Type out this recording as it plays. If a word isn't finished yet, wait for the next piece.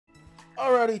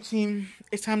Alrighty, team.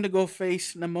 It's time to go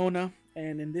face Nemona,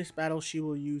 and in this battle, she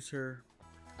will use uh,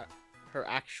 her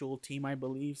actual team, I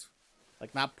believe.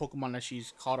 Like not Pokemon that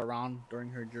she's caught around during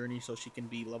her journey, so she can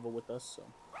be level with us. So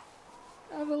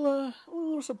I have a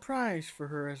little surprise for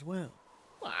her as well.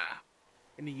 Ah,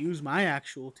 gonna use my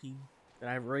actual team that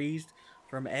I've raised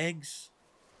from eggs.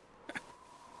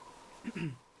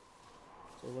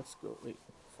 So let's go. Wait,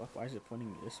 what the fuck? Why is it pointing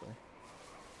me this way?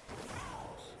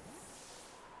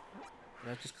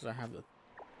 That's just because I have the.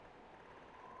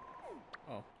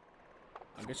 Oh,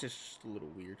 I guess it's just a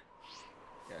little weird.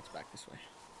 Yeah, it's back this way.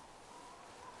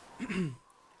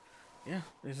 Yeah,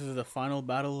 this is the final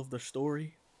battle of the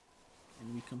story,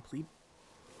 and we complete.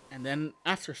 And then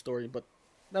after story, but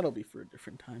that'll be for a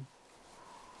different time.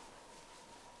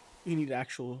 You need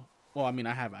actual. Well, I mean,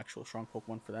 I have actual strong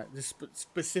Pokemon for that. This is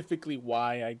specifically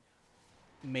why I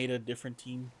made a different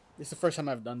team. This is the first time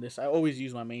I've done this. I always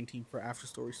use my main team for after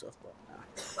story stuff, but nah,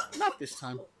 not this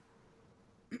time.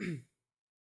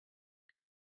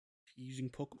 Using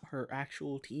her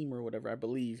actual team or whatever. I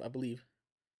believe.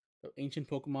 The ancient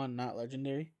Pokemon, not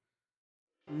legendary.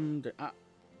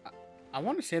 I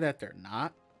want to say that they're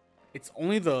not. It's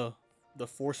only the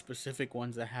four specific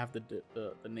ones that have the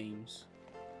names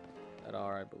that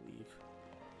are, I believe.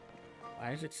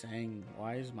 Why is it saying?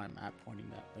 Why is my map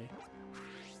pointing that way?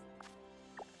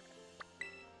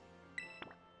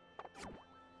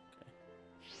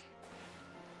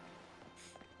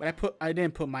 Okay. But I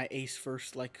didn't put my ace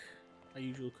first like I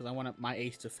usually because I wanted my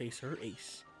ace to face her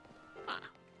ace. Ah.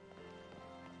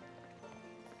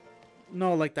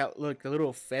 No, like that, like the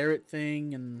little ferret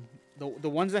thing, and the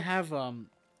ones that have the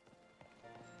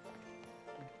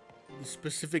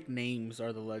specific names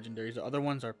are the legendaries. The other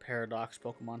ones are paradox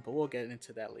Pokemon, but we'll get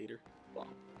into that later. Well,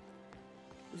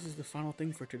 this is the final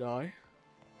thing for today.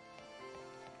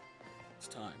 It's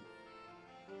time.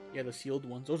 Yeah, the sealed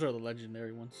ones. Those are the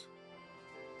legendary ones.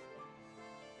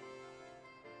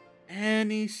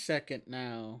 Any second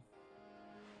now.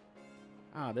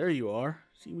 Ah, there you are.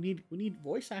 See, we need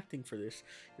voice acting for this.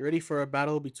 You ready for a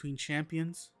battle between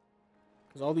champions?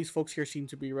 Because all these folks here seem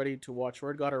to be ready to watch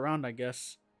word got around, I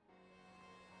guess.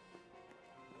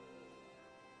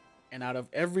 And out of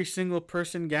every single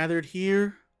person gathered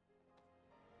here,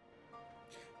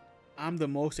 I'm the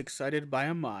most excited by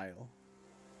a mile.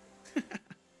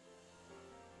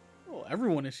 Oh,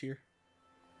 everyone is here.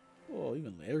 Oh,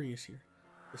 even Larry is here.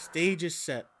 The stage is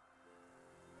set.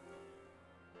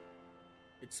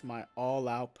 It's my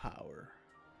all-out power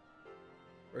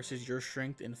versus your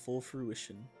strength in full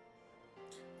fruition.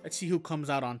 Let's see who comes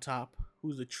out on top.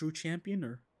 Who's the true champion,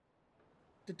 or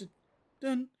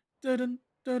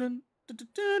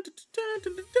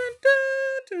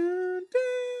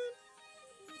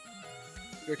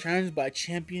you're challenged by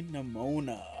champion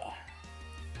Nemona.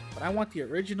 But I want the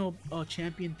original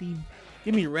champion theme.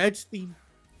 Give me Red's theme.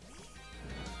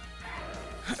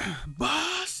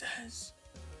 Bosses.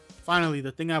 Finally,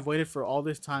 the thing I've waited for all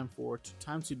this time for.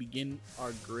 Time to begin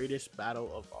our greatest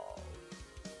battle of all.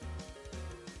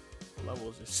 What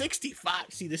level is this? 65.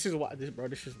 See, this is why, bro.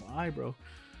 This is why, bro.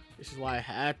 This is why I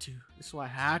had to. This is why I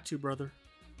had to, brother.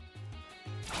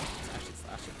 It's actually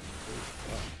faster.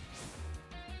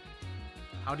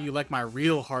 How do you like my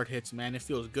real hard hits, man? It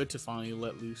feels good to finally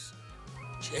let loose.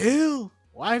 Chill.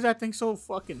 Why is that thing so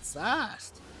fucking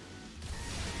fast?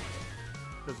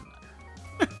 Doesn't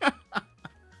matter.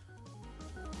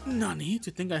 Nani,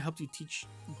 to think I helped you teach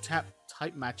type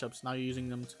matchups. Now you're using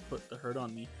them to put the hurt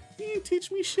on me. You didn't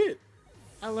teach me shit.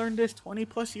 I learned this 20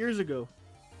 plus years ago.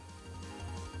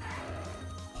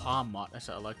 Palmot, that's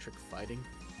electric fighting.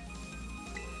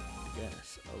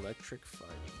 Yes, electric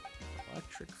fighting.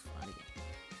 Electric fighting.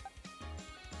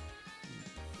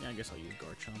 Yeah, I guess I'll use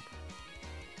Garchomp.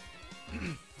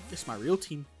 This is my real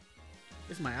team.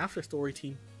 This is my after story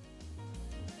team.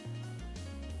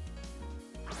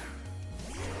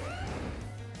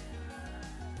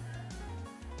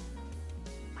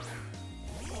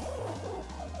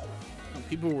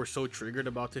 People were so triggered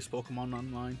about this Pokemon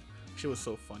online. Shit was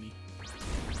so funny.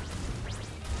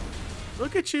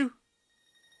 Look at you.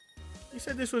 You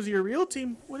said this was your real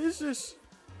team. What is this?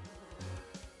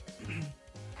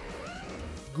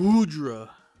 Goodra.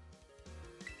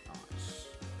 Nice.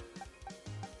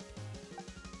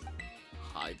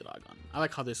 Hydreigon. I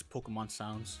like how this Pokemon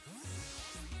sounds.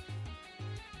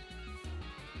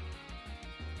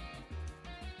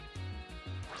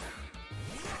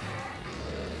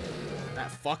 That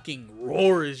fucking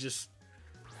roar is just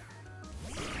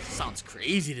sounds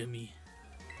crazy to me.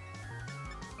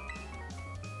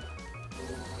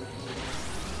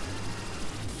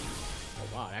 Oh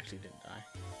wow, I actually didn't die.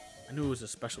 I knew it was a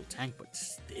special tank, but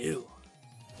still.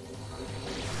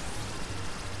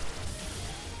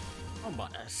 I'm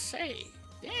about to say,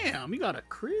 damn, you got a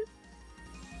crit.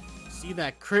 See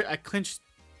that crit? I clinched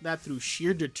that through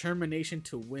sheer determination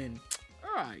to win.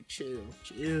 Alright, chill,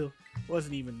 chill.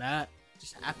 Wasn't even that.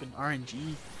 Just happened. RNG.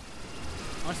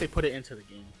 Unless they put it into the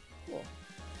game. Cool.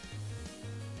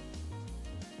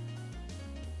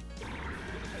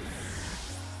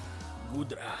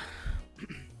 Gudra.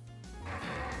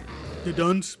 The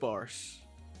Dunsparce.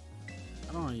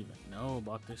 I don't even know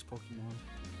about this Pokemon.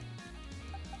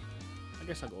 I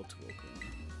guess I'll go to Pokemon.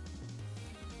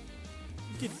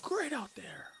 You did great out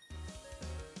there.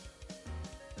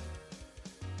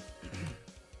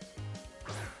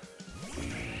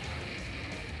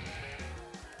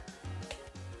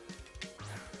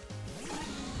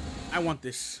 I want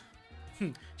this.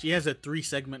 She has a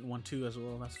 3-segment one too as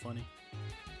well. That's funny.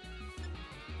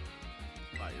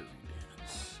 Fire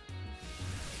dance.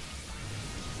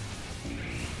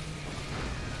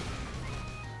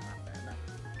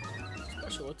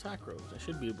 Special attack rose. I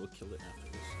should be able to kill it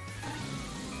after this.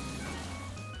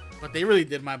 But they really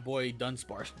did my boy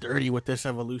Dunsparce dirty with this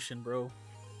evolution, bro.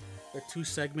 The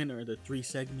 2-segment or the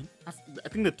 3-segment. I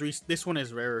think the 3. This one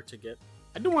is rarer to get.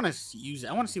 I do want to use it.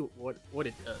 I want to see what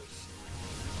it does.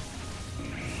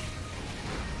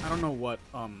 I don't know what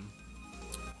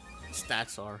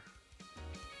stats are.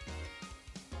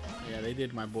 Yeah, they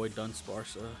did my boy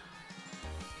Dunsparce. It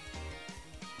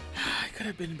could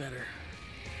have been better.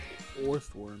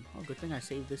 Orthworm. Oh, good thing I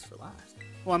saved this for last.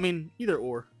 Well, I mean, either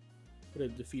or. Could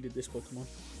have defeated this Pokemon.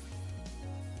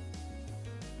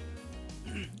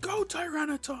 Go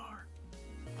Tyranitar!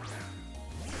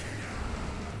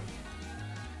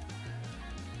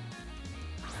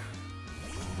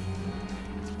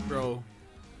 Bro,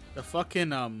 the fucking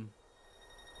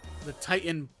the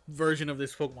Titan version of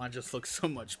this Pokemon just looks so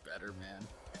much better, man.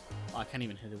 Oh, I can't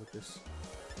even hit it with this.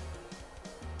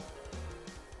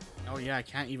 Oh yeah, I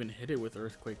can't even hit it with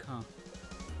Earthquake, huh?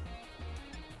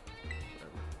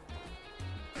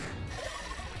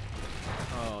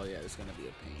 Oh yeah, it's gonna be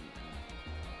a pain.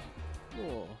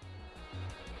 Whoa.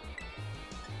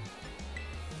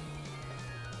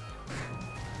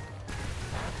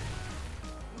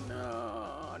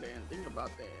 No, I didn't think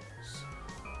about this.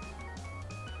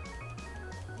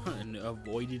 And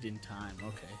avoided in time,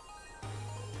 okay.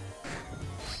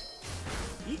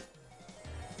 Eek.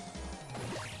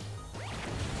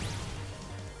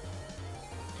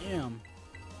 Damn.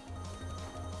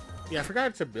 Yeah, I forgot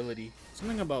its ability.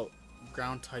 Something about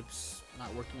ground types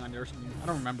not working on it or something. I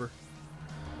don't remember.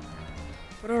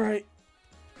 But alright.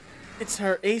 It's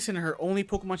her ace and her only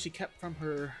Pokemon she kept from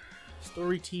her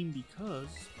story team because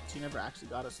she never actually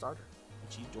got a starter when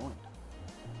she joined.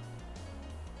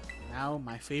 Now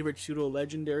my favorite pseudo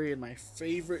legendary and my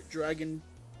favorite dragon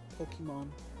Pokemon.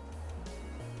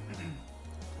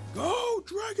 Go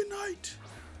Dragonite!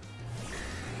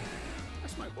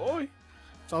 That's my boy.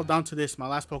 It's all down to this, my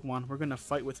last Pokemon. We're gonna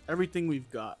fight with everything we've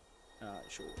got.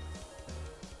 Sure.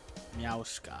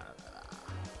 Meowscarada.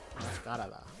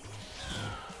 Meowscarada.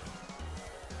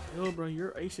 Yo, bro,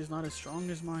 your ace is not as strong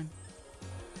as mine.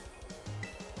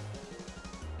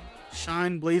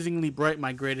 Shine blazingly bright,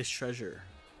 my greatest treasure.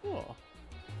 Cool.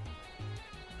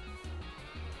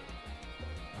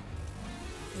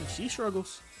 Yeah, she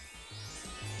struggles.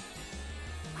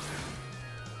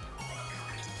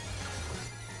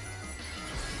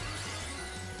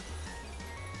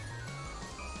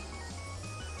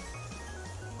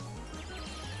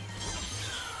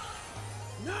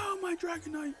 No, my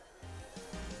Dragonite.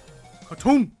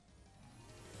 Katoom.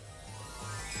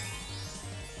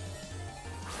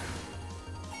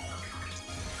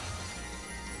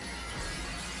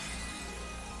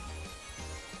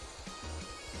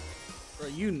 Bro,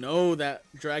 you know that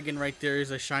dragon right there is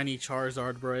a shiny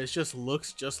Charizard, bro. It just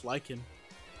looks just like him.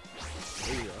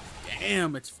 There you go.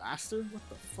 Damn, it's faster? What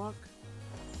the fuck?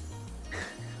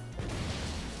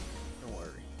 Don't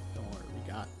worry. Don't worry.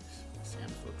 We got this.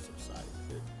 Sam's looks subsided.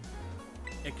 Good.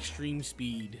 Extreme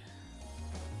speed.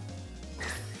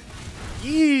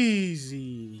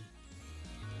 Easy.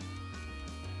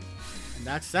 And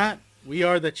that's that. We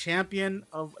are the champion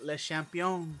of Les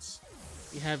Champions.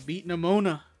 We have beat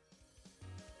Nemona.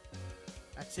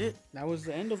 That's it. That was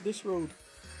the end of this road.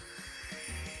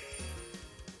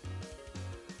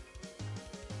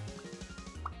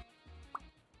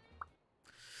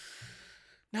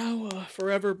 Now,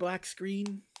 forever black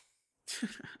screen.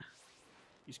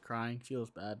 She's crying. Feels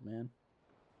bad, man.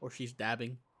 Or she's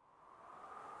dabbing.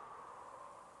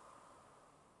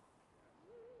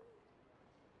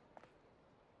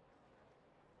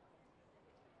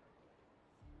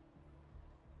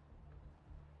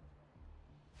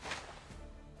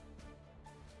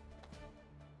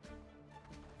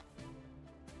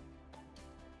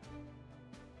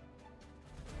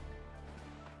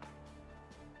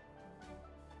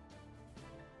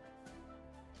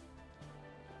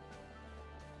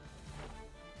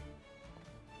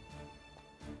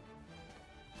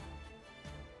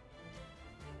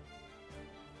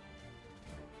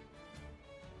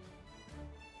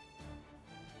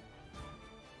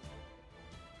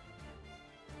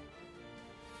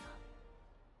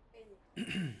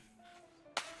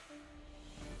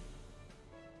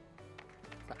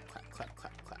 Clap, clap,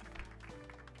 clap, clap.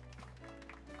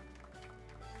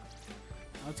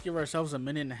 Let's give ourselves a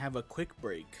minute and have a quick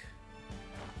break.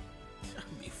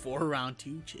 Before round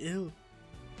 2, chill.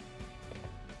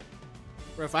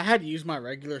 Bro, if I had used my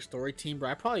regular story team, bro,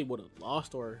 I probably would have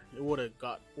lost, or it would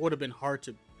have been hard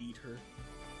to beat her.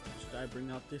 What should I bring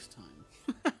out this time?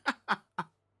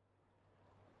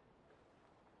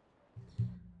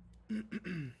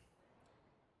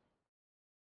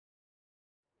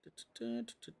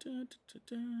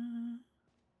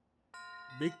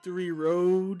 Victory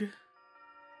Road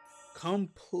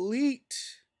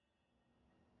complete.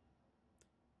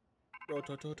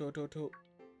 Roto.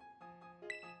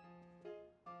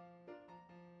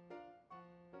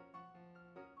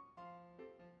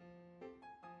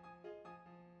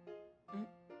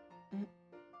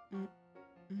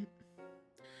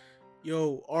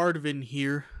 Yo, Ardvin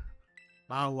here.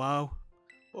 Wow, wow.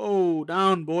 Oh,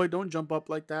 down, boy. Don't jump up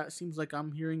like that. Seems like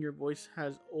I'm hearing your voice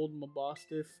has old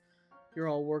Mabostiff. You're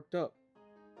all worked up.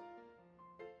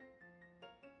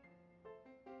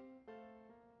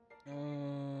 Hold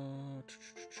on.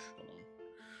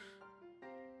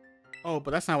 Oh,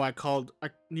 but that's not what I called. I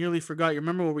nearly forgot. You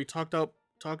remember what we talked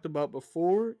about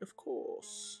before? Of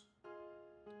course.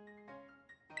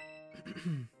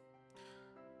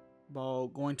 Ball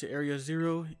going to area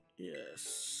 0.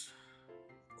 Yes.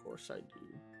 Of course I do.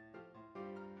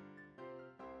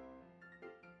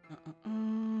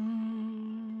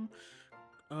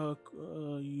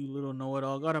 You little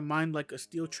know-it-all. Got a mind like a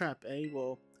steel trap, eh?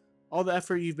 Well, all the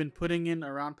effort you've been putting in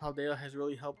around Paldea has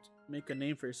really helped make a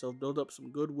name for yourself, build up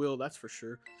some goodwill, that's for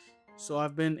sure. So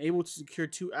I've been able to secure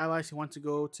 2 allies who want to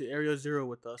go to Area 0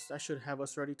 with us. That should have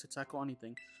us ready to tackle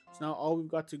anything. So now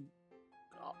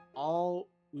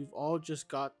we've all just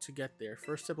got to get there.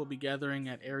 First step will be gathering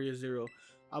at Area 0.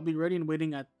 I'll be ready and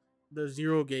waiting at the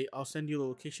 0 gate. I'll send you the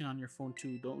location on your phone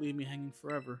too. Don't leave me hanging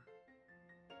forever.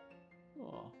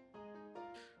 Oh.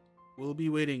 We'll be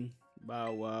waiting.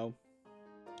 Bow wow.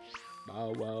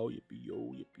 Bow wow, yippee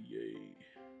yo, yippee yay.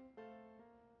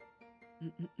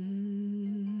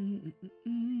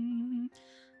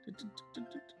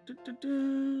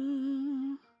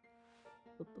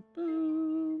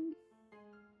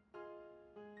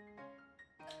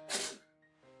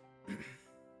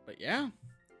 But yeah,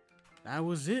 that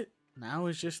was it. Now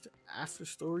it's just after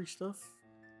story stuff.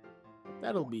 But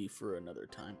that'll be for another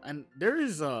time. And there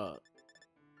is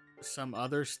some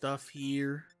other stuff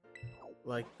here,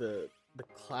 like the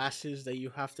classes that you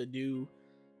have to do,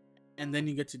 and then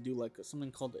you get to do like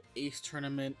something called the Ace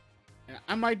Tournament. And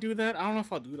I might do that. I don't know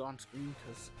if I'll do it on screen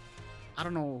because I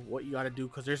don't know what you got to do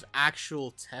because there's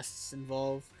actual tests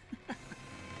involved.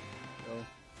 So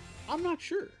I'm not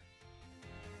sure.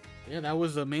 Yeah, that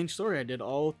was the main story. I did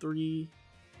all three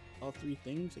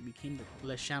things. I became the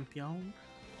Le Champion.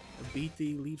 I beat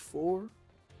the Elite Four.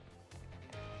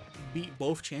 Beat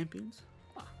both champions.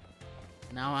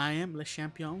 Now I am Le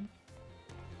Champion.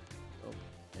 So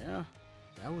yeah,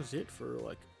 that was it for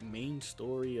like main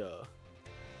story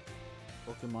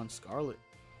Pokemon Scarlet.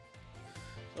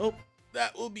 Oh,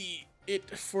 that will be it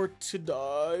for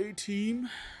today, team.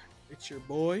 It's your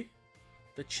boy,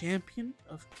 the champion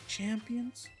of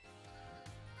champions.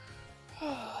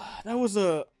 That was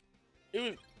it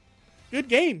was good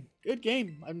game. Good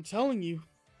game. I'm telling you.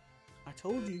 I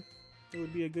told you it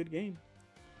would be a good game.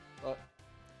 But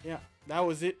yeah, that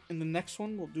was it. In the next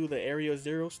one, we'll do the Area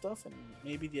 0 stuff and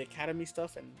maybe the Academy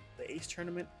stuff and the Ace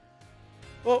Tournament.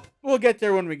 Well, we'll get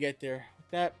there when we get there. With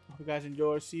that, hope you guys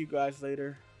enjoy. See you guys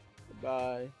later.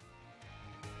 Goodbye.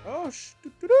 Oh,